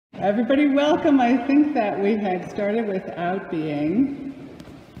Everybody welcome. I think that we had started without being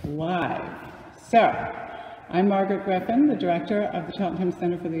live. So, I'm Margaret Griffin, the director of the Cheltenham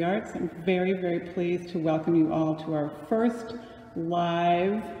Center for the Arts. I'm very, very pleased to welcome you all to our first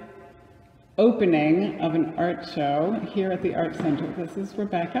live opening of an art show here at the Art Center. This is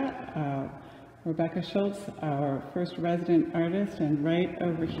Rebecca Schultz, our first resident artist, and right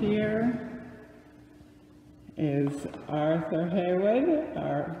over here is Arthur Haywood,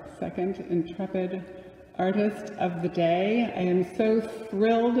 our second intrepid artist of the day. I am so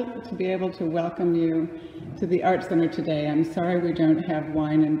thrilled to be able to welcome you to the Art Center today. I'm sorry we don't have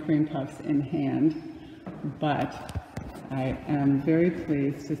wine and cream puffs in hand, but I am very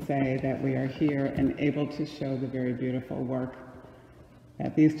pleased to say that we are here and able to show the very beautiful work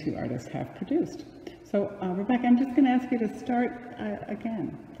that these two artists have produced. So, Rebecca, I'm just going to ask you to start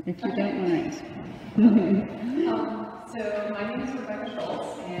again, if you don't mind. So my name is Rebecca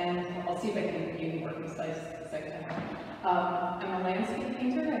Schultz, and I'll see if I can give you working slides a second. I'm a landscape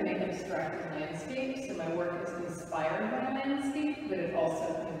painter. I make abstract landscapes, so my work is inspired by landscape, but it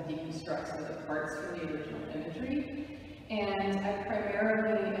also kind of deconstructs other parts from the original imagery. And I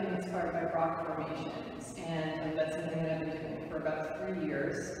primarily am inspired by rock formations, and that's something that I've been doing for about 3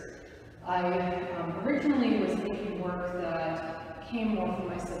 years. I originally was making work that came more from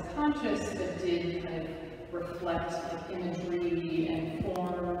my subconscious, but did kind of reflect like imagery and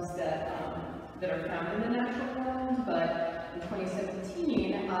forms that are found in the natural world. But in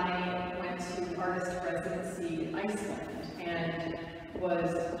 2017, I went to artist residency in Iceland and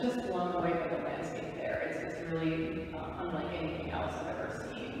was just blown away by the landscape there. It's really unlike anything else I've ever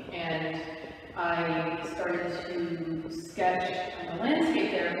seen. And I started to sketch the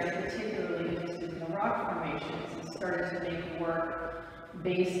landscape there, and particularly interested in the rock formations, and started to make work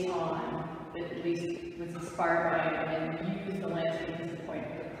based on, at least was inspired by, and use the landscape as a point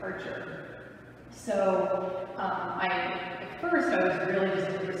of departure. So at first I was really just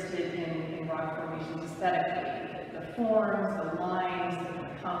interested in rock formations aesthetically. The forms, the lines,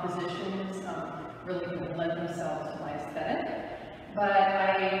 the compositions really kind of led themselves to my aesthetic. But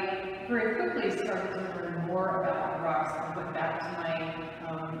I very quickly started to learn more about rocks. I went back to my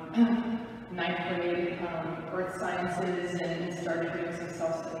 9th grade earth sciences and started doing some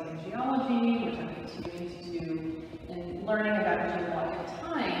self-study in geology, which I'm continuing to do, and learning about geologic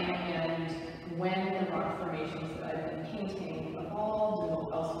time and when the rock formations that I've been painting evolved and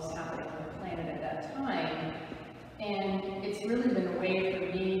what else was happening on the planet at that time. And it's really been a way for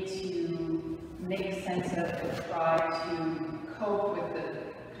me to make sense of and try to cope with the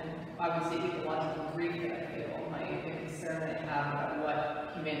kind of obviously ecological grief that I feel, the concern I have about what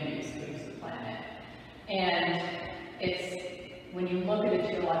humanity is doing to the planet. And it's, when you look at a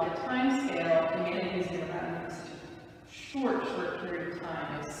geologic time scale, humanity has been around for such a short period of time,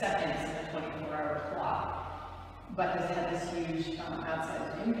 as seconds in a 24-hour clock, but has had this huge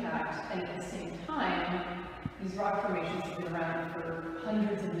outsized impact. And at the same time, these rock formations have been around for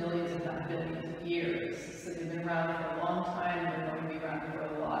hundreds of millions, if not billions of years. So they've been around for a long time, and they're going to be around for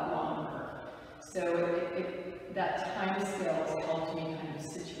a lot longer. So that time scale has helped me kind of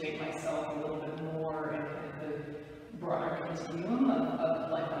situate myself a little bit more in kind of the broader continuum of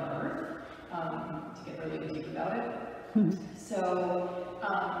life on Earth, to get really deep about it. So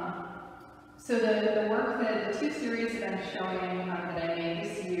the work that, the 2 series that I'm showing that I made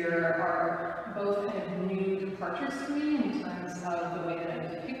this year are both kind of new departures for me in terms of the way that I'm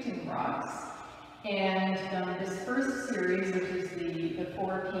depicting rocks. And this first series, which is the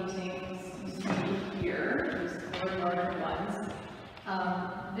 4 paintings you see here, these 4 larger ones,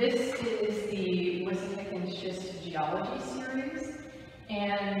 this is the Wissahick and Schist Geology series.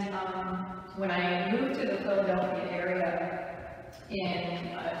 And when I moved to the Philadelphia area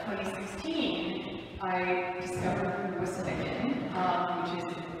in 2016, I discovered Wissahick, which is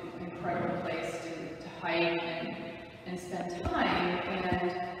an incredible place to hike and spend time.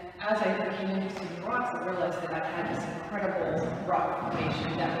 And as I became interested in rocks, I realized that I had this incredible rock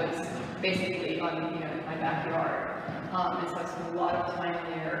formation that was basically on my backyard. And so I spent a lot of time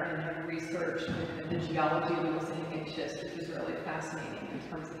there and have researched the geology of the Wissahick and Schist, which was really fascinating in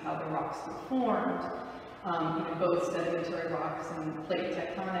terms of how the rocks were formed. Both sedimentary rocks and plate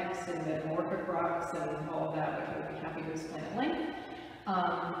tectonics and metamorphic rocks and all of that, which I would be happy to explain at length.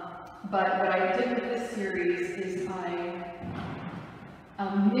 But what I did with this series is I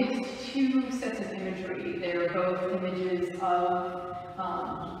mixed 2 sets of imagery. They were both images of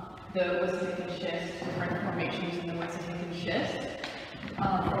the Wissahick and Schist, different formations in the Wissahick and Schist,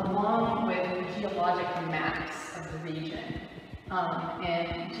 along with geologic maps of the region.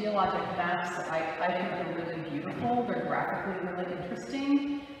 And geologic maps I think are really beautiful. They're graphically really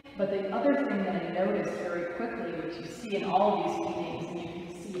interesting, But the other thing that I noticed very quickly, which you see in all of these paintings, and you can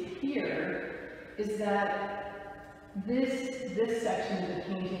see it here, is that this section of the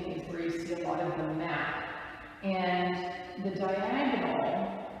painting is where you see a lot of the map. And the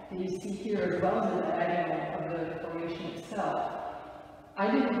diagonal that you see here, as well as the diagonal of the formation itself,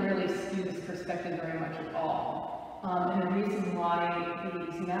 I didn't really see this perspective very much at all. And the reason why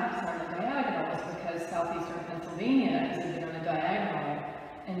these maps are on a diagonal is because southeastern Pennsylvania is even on a diagonal,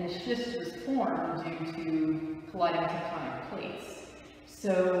 and the schist was formed due to colliding tectonic plates.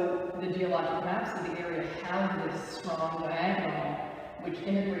 So the geologic maps of the area have this strong diagonal, which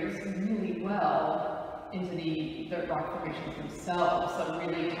integrates really well into the rock formations themselves. So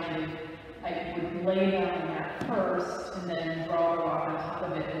really kind of, I would lay down the map first and then draw a rock on top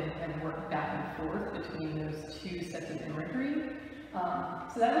of it and work back and forth between those two sets of imagery.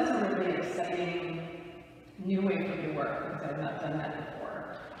 So that was a really exciting new way for me to work, because I've not done that before.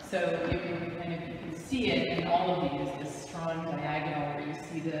 So you can see it in all of these, this strong diagonal where you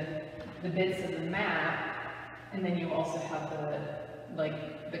see the bits of the map, and then you also have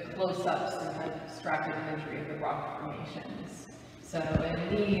the close-ups and kind of abstracted imagery of the rock formations. So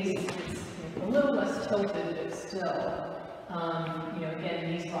in these, it's a little less tilted, but still,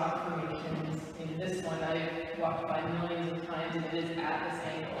 again, these rock formations, in this one, I've walked by millions of times, and it is at this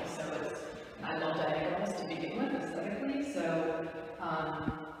angle, so I love diagonals to begin with, aesthetically, so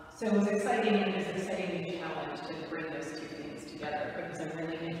it was exciting, and it was an exciting challenge to bring those two things together, because I'm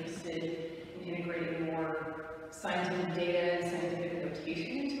really interested in integrating more scientific data and scientific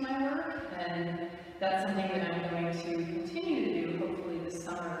notation into my work, and that's something that I'm going to continue to do, hopefully this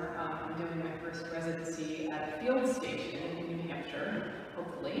summer. I'm doing my first residency at a field station in New Hampshire,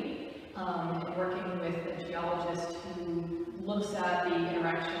 hopefully, and working with a geologist who looks at the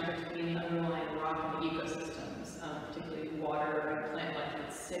interaction between the underlying rock and the ecosystems, particularly water and plant life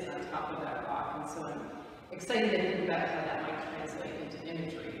that sit on top of that rock. And so I'm excited to think about how that might translate into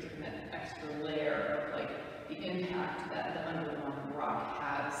imagery, and that extra layer of the impact that the underlying rock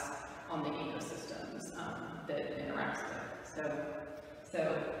has on the ecosystems that it interacts with.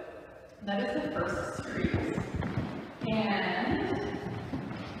 So that is the first series. And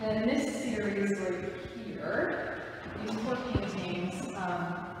then this series right here, these 4 paintings,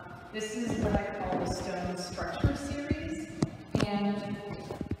 this is what I call the Stone Structure series. And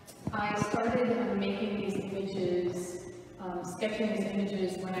I started making these images, sketching these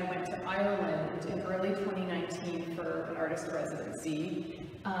images when I went to Ireland in early 2019 for an artist residency.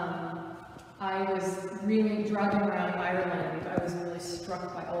 I was really driving around Ireland. I was really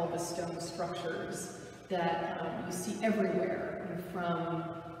struck by all of the stone structures that you see everywhere, from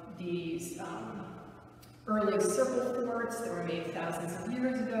these early circle forts that were made thousands of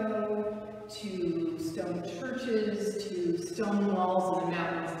years ago, to stone churches, to stone walls in the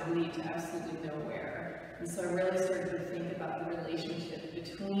mountains that lead to absolutely nowhere. And so I really started to think about the relationship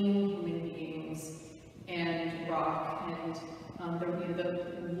between human beings and rock, and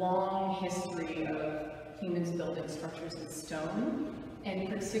the long history of humans building structures with stone, and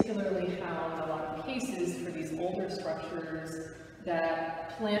particularly how in a lot of cases for these older structures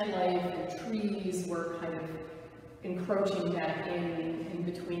that plant life and trees were kind of encroaching back in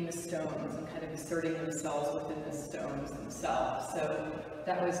between the stones and kind of asserting themselves within the stones themselves. So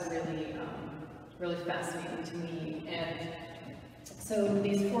that was really, really fascinating to me. And so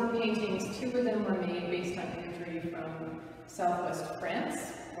these 4 paintings, 2 of them were made based on imagery from Southwest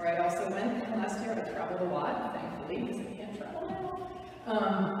France, where I also went last year. I traveled a lot, thankfully, because I can't travel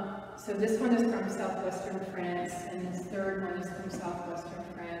now. So this one is from Southwestern France, and this third one is from Southwestern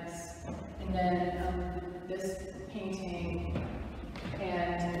France. And then this painting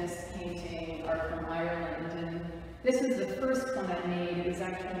and this painting are from Ireland. And this is the first one I made. It was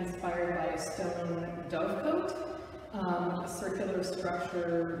actually inspired by a stone dovecote, a circular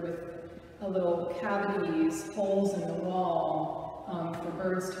structure with a little cavities, holes in the wall for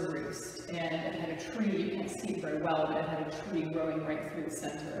birds to roost. And it had a tree, you can't see it very well, but it had a tree growing right through the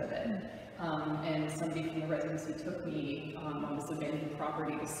center of it. And somebody from the residency took me on this abandoned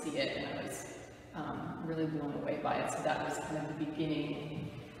property to see it, and I was really blown away by it. So that was kind of the beginning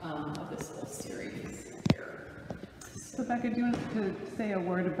of this whole series here. So Becca, do you want to say a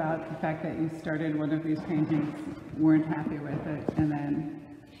word about the fact that you started one of these paintings, weren't happy with it, and then...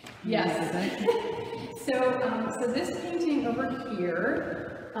 Yes. So this painting over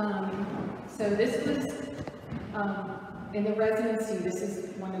here, so this was, in the residency, this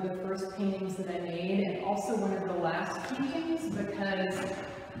is one of the first paintings that I made, and also one of the last paintings, because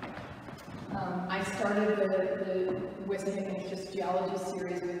I started the Wisdom and Just Geology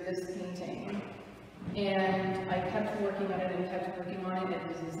series with this painting. And I kept working on it and kept working on it,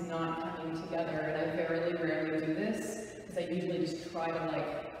 and it was not coming together. And I very rarely do this, because I usually just try to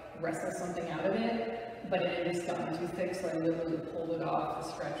like wrestle something out of it, but it had just gotten too thick, so I literally pulled it off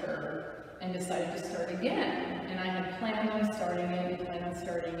the stretcher and decided to start again. And I had planned on starting it,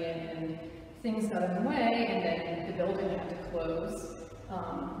 and things got in the way, and then the building had to close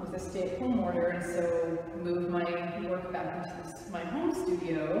with a stay-at-home order, and so moved my work back into my home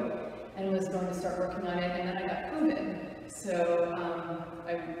studio, and was going to start working on it, and then I got COVID. So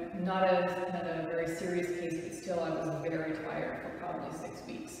I'm not a very serious case, but still I was very tired for probably 6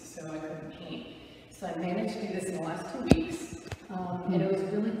 weeks, so I couldn't paint. So I managed to do this in the last 2 weeks, and it was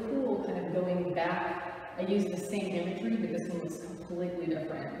really cool kind of going back. I used the same imagery, but this one was completely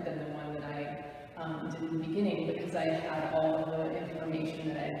different than the one that I did in the beginning, because I had all of the information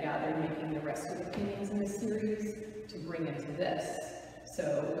that I had gathered making the rest of the paintings in this series to bring into this. So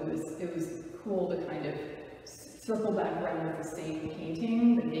it was cool to kind of circle back around with the same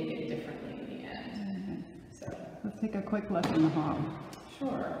painting, but make it differently in the end. So let's take a quick look in the hall.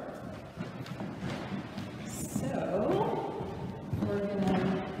 Sure. So we're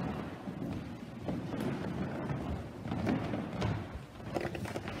gonna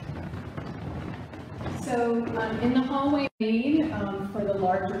in the hallway for the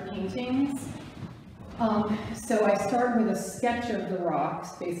larger paintings. So I start with a sketch of the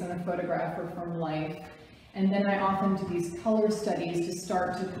rocks based on a photograph or from life, and then I often do these color studies to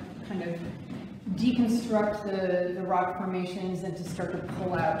start to kind of deconstruct the rock formations and to start to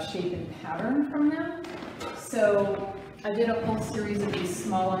pull out shape and pattern from them. So I did a whole series of these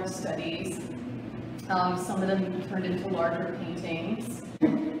smaller studies. Some of them turned into larger paintings.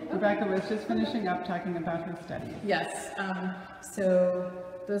 Rebecca was just finishing up talking about her studies. Yes, so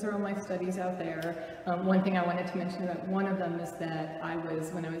those are all my studies out there. One thing I wanted to mention about one of them is that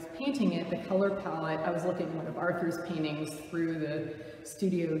when I was painting it, the color palette, I was looking at one of Arthur's paintings through the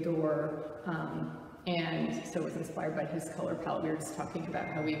studio door, and so it was inspired by his color palette. We were just talking about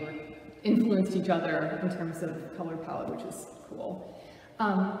how we were influenced each other in terms of color palette, which is cool.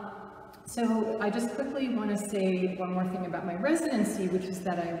 So I just quickly want to say one more thing about my residency, which is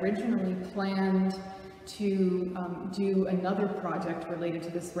that I originally planned to do another project related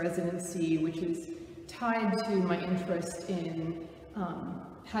to this residency, which is tied to my interest in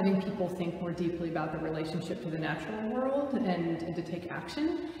having people think more deeply about the relationship to the natural world and to take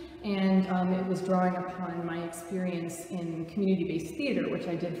action. And it was drawing upon my experience in community-based theater, which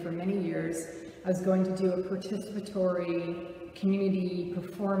I did for many years. I was going to do a participatory community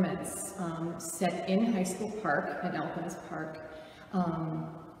performance set in High School Park, at Elkins Park,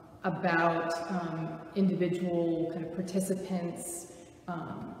 about individual kind of participants'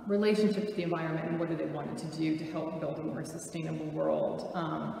 relationship to the environment and what do they wanted to do to help build a more sustainable world.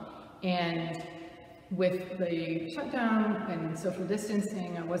 And with the shutdown and social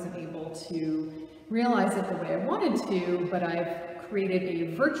distancing, I wasn't able to realize it the way I wanted to, but I've created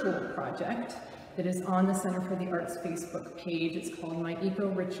a virtual project that is on the Center for the Arts Facebook page. It's called My Eco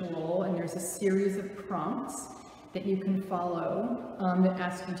Ritual, and there's a series of prompts that you can follow that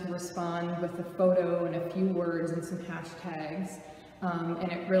ask you to respond with a photo and a few words and some hashtags.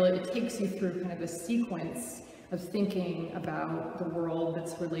 And it takes you through kind of a sequence of thinking about the world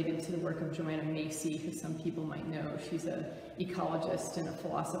that's related to the work of Joanna Macy, who some people might know. She's an ecologist and a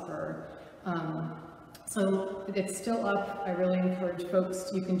philosopher. So it's still up. I really encourage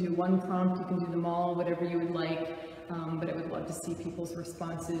folks, you can do one prompt, you can do them all, whatever you would like, but I would love to see people's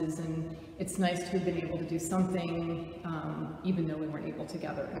responses, and it's nice to have been able to do something, even though we weren't able to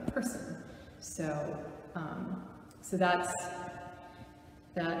gather in person. So,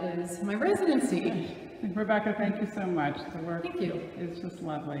 that is my residency. Rebecca, thank you so much. The work Thank you. is just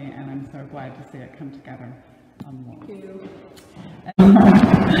lovely, and I'm so glad to see it come together on the wall. Thank you.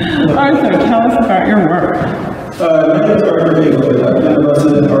 Arthur, tell us about your work. My name is Arthur Haywood. I've been a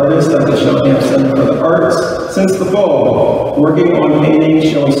resident artist at the Cheltenham Center for the Arts since the fall, working on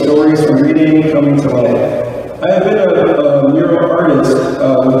paintings showing stories from reading coming to life. I have been a mural artist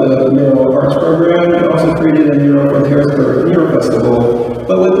with the Mural Arts Program, and also created a mural for the Harrisburg Mural Festival.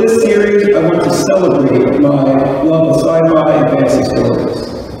 But with this series, I want to celebrate my love of sci-fi and fantasy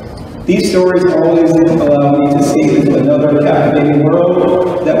stories. These stories always allow me to escape into another captivating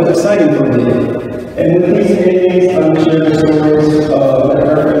world that was exciting for me. And with these paintings, I'm sharing stories that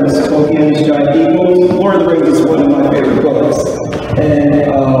are from Tolkien's Giant Eagles. Lord of the Rings is one of my favorite books. And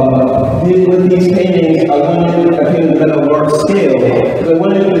with these paintings, I painted them at a large scale, because I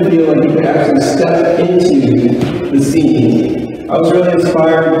wanted you to feel like you could actually step into the scene. I was really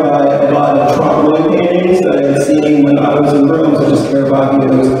inspired by a lot of Trompe l'oeil paintings that I had seen when I was in Rome, such as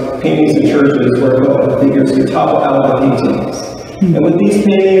Caravaggio's paintings in churches where the figures could topple out of the paintings. And with these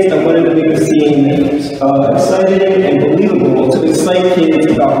paintings, I wanted to make the scene exciting and believable to excite kids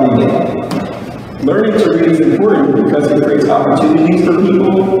about reading. Learning to read is important because it creates opportunities for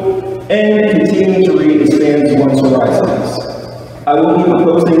people, and continuing to read expands one's horizons. I will be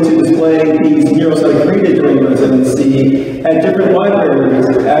proposing to display these murals I created during residency at different libraries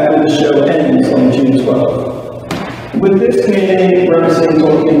after the show ends on June 12th. With this painting representing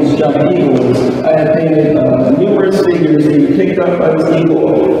Tolkien's giant eagles, I have painted numerous figures being picked up by this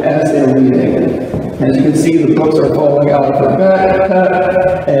eagle as they're reading. As you can see, the books are falling out of her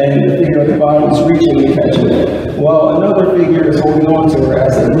backpack, and the figure at the bottom is reaching to catch it, while another figure is holding on to her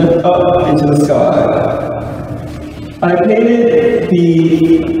as they lift up into the sky. I painted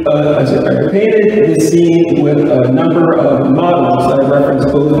the scene with a number of models that I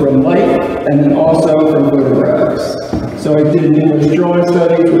referenced both from life and then also from photographs. So I did numerous drawing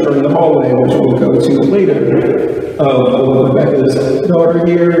studies, which are in the hallway, which we'll go to later, of Rebecca's daughter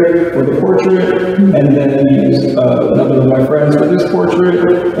here for the portrait, and then used another of my friends for this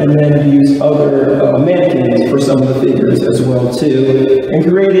portrait, and then used other mannequins for some of the figures as well too, and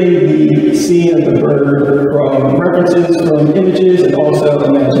creating the scene of the bird from references from images and also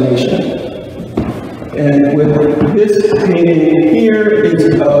imagination. And with this painting here, it's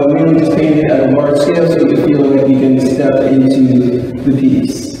mainly just painted at a large scale so you can feel like you can step into the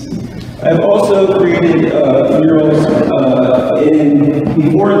piece. I've also created murals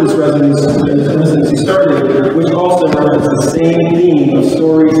before this residency started, which also reference the same theme of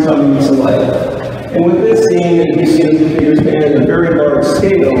stories coming to life. And with this scene, you see the figures painted at a very large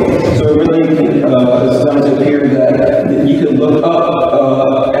scale, so it really is designed to appear that you can look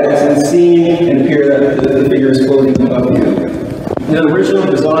up at the scene and appear that the figure is floating above you. The original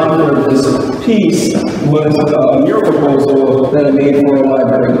design for this piece was a mural proposal that I made for a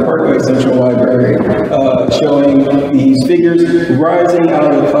library, the Parkway Central Library, showing these figures rising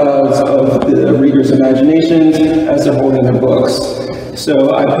out of the clouds of the readers' imaginations as they're holding their books.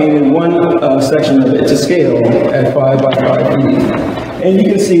 So I painted one section of it to scale at 5 by 5 feet. And you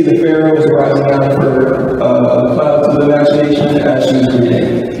can see the pharaohs rising out of her clouds of imagination as she's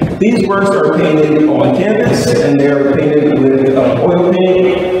reading. These works are painted on canvas, and they are painted with oil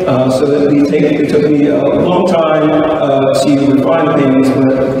paint, so that it took me a long time to refine the paintings,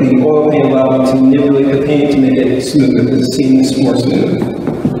 but the oil paint allowed me to manipulate the paint to make it smooth, because the scene is more smooth.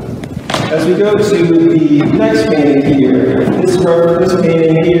 As we go to the next painting here, this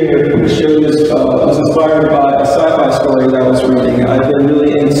painting here was inspired by a sci-fi story that I was reading. I've been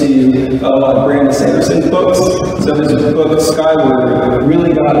really into a lot of Brandon Sanderson's books, so this book, Skyward,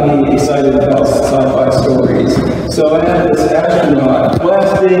 really got me excited about sci-fi stories. So I had this astronaut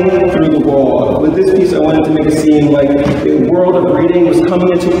blasting through the wall. With this piece, I wanted to make it seem like the world of reading was coming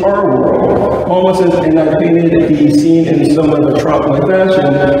into our world, almost as, and I painted the scene in somewhat of a Trompe l'oeil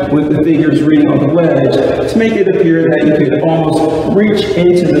fashion with the figures reading on the ledge to make it appear that you could almost reach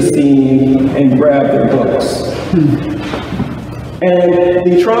into the scene and grab their books. And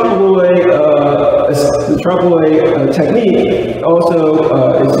the Trompe l'oeil technique also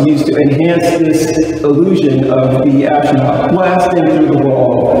is used to enhance this illusion of the astronaut blasting through the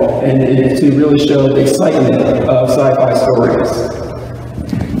wall and to really show the excitement of sci-fi stories.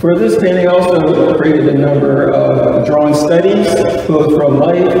 For this painting, I also created a number of drawing studies, both from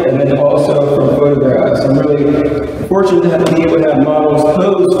life and then also from photographs. I'm really fortunate to be able to have models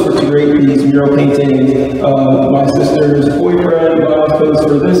posed to create these mural paintings. My sister's boyfriend posed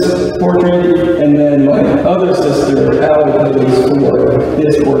for this portrait, and then my other sister, Allie, posed for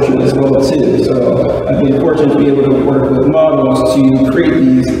this portrait as well too. So I've been fortunate to be able to work with models to create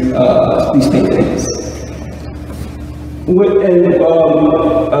these paintings.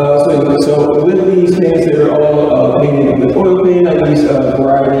 So with these paints, they're all painted with oil paint. I use a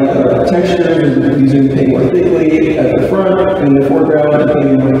variety of textures, using the paint more thickly at the front, and the foreground, and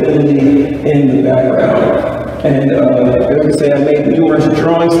painting more thinly in the background. And like I say, I made numerous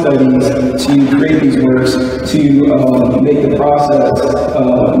drawing studies to create these works to make the process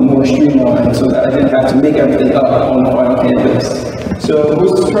more streamlined, so that I didn't have to make everything up on the final canvas. So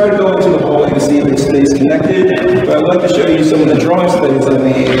we'll try to go into the hallway to see if it stays connected, but I'd like to show you some of the drawing studies I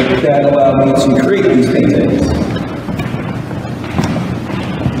made that allowed me to create these paintings.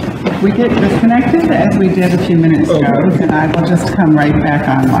 We get disconnected as we did a few minutes ago, and I will just come right back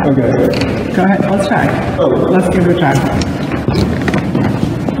online. Okay. Go ahead, let's try. Oh. Let's give it a try.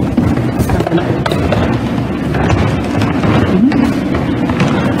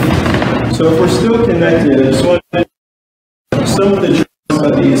 So if we're still connected, I just want to some of the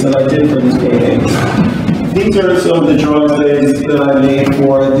studies that I did for these paintings. These are some of the drawing studies that I made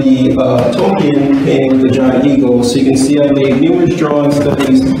for the Tolkien painting of the giant eagle. So you can see I made numerous drawing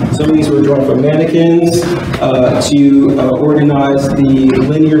studies. Some of these were drawn from mannequins to organize the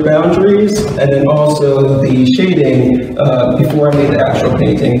linear boundaries, and then also the shading before I made the actual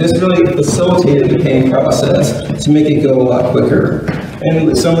painting. This really facilitated the painting process to make it go a lot quicker.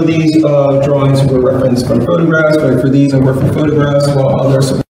 And some of these drawings were referenced from photographs, but for these I worked from photographs, while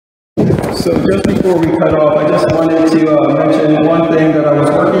others. So just before we cut off, I just wanted to mention one thing that I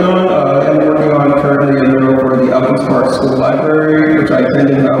was working on. I'm working on currently a mural for the Uplands Park School Library, which I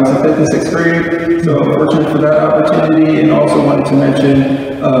attended when I was in 5th and 6th grade. So I'm fortunate for that opportunity, and also wanted to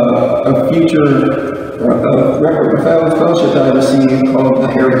mention a future fellowship that I received called the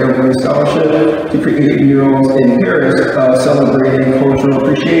Haywood Scholarship to create murals in Paris, celebrating cultural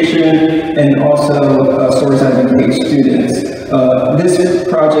appreciation and also stories that engage students. This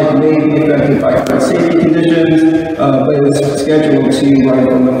project may be affected by current safety conditions, but it was scheduled to run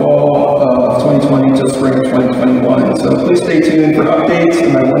from the fall of 2020 to spring of 2021. So please stay tuned for updates,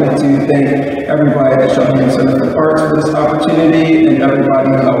 and I wanted to thank everybody at Cheltenham Center for the Arts for this opportunity, and everybody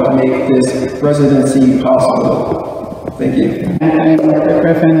who helped make this residency possible. Thank you. I'm Margaret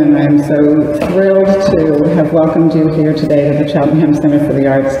Griffin, and I'm so thrilled to have welcomed you here today to the Cheltenham Center for the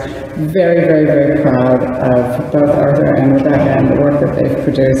Arts. Very, very, very proud of both Arthur and Rebecca and the work that they've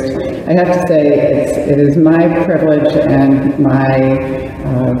produced. I have to say, it is my privilege and my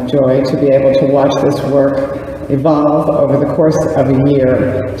joy to be able to watch this work evolve over the course of a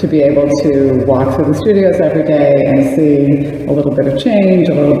year, to be able to walk through the studios every day and see a little bit of change,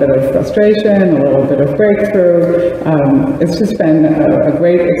 a little bit of frustration, a little bit of breakthrough. It's just been a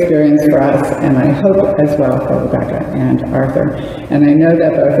great experience for us, and I hope as well for Rebecca and Arthur. And I know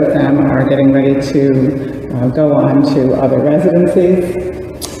that both of them are getting ready to go on to other residencies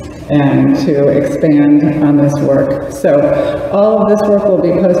and to expand on this work. So all of this work will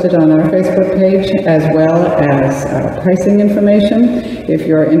be posted on our Facebook page, as well as pricing information. If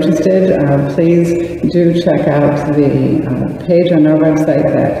you're interested, please do check out the page on our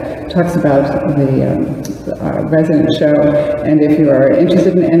website that talks about the resident show. And if you are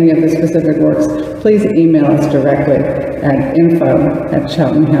interested in any of the specific works, please email us directly at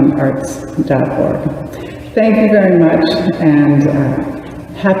info@cheltenhamarts.org. Thank you very much, and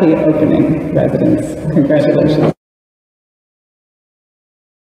happy opening, residents. Congratulations.